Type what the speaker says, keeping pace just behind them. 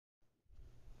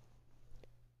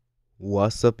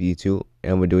What's up, YouTube?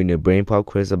 And we're doing a BrainPOP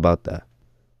quiz about the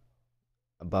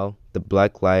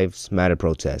Black Lives Matter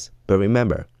protest. But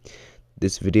remember,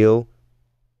 this video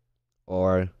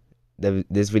and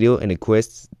the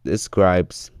quiz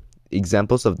describes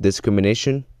examples of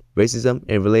discrimination, racism,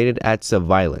 and related acts of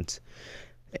violence.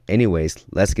 Anyways,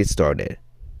 let's get started.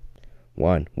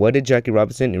 1. What did Jackie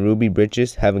Robinson and Ruby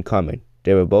Bridges have in common?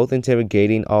 They were both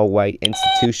interrogating all-white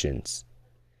institutions.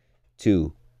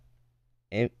 2.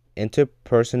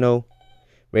 Interpersonal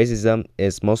racism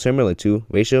is most similar to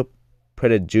racial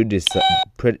prejudice.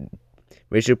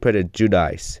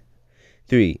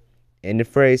 3. In the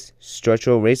phrase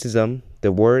structural racism,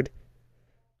 the word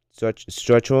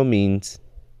structural means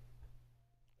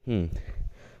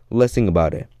let's think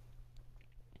about it.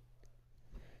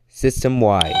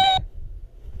 System-wide.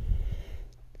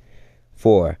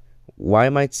 4. Why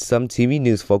might some TV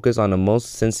news focus on the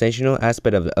most sensational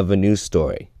aspect of a news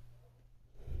story?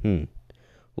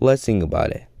 Let's think about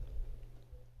it.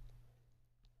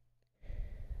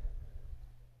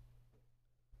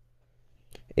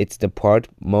 It's the part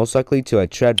most likely to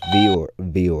attract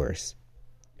viewers.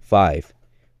 5.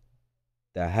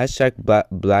 The hashtag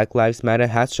Black Lives Matter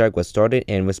hashtag was started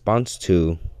in response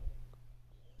to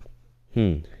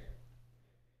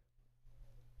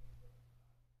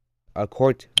a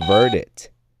court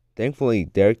verdict. Thankfully,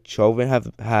 Derek Chauvin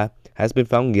has been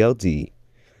found guilty.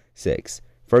 6.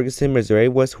 Ferguson, Missouri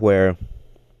was where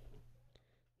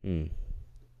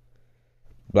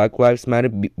Black Lives Matter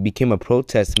became a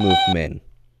protest movement.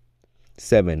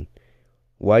 7.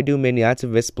 Why do many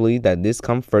activists believe that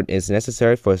discomfort is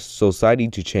necessary for society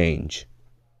to change?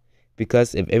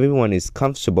 Because if everyone is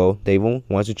comfortable, they won't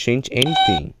want to change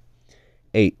anything.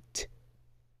 8.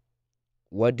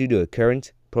 What do the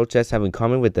current protests have in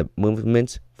common with the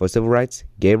movements for civil rights,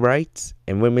 gay rights,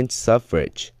 and women's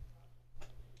suffrage?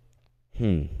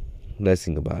 Let's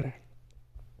think about it.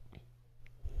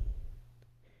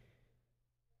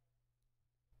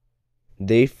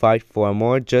 They fight for a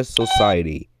more just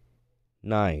society.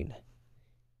 9.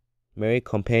 Mary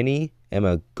Company,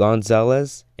 Emma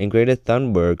Gonzalez, and Greta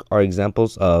Thunberg are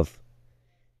examples of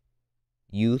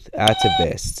youth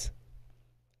activists.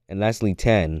 And lastly,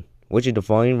 10. Which of the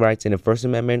following rights in the First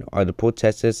Amendment are the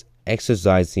protesters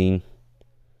exercising?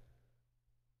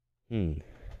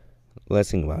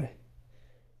 Let's think about it.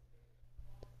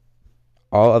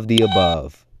 All of the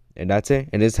above. And that's it.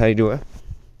 And this is how you do it.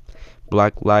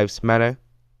 Black Lives Matter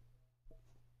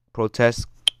protest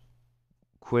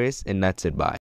quiz, and that's it. Bye.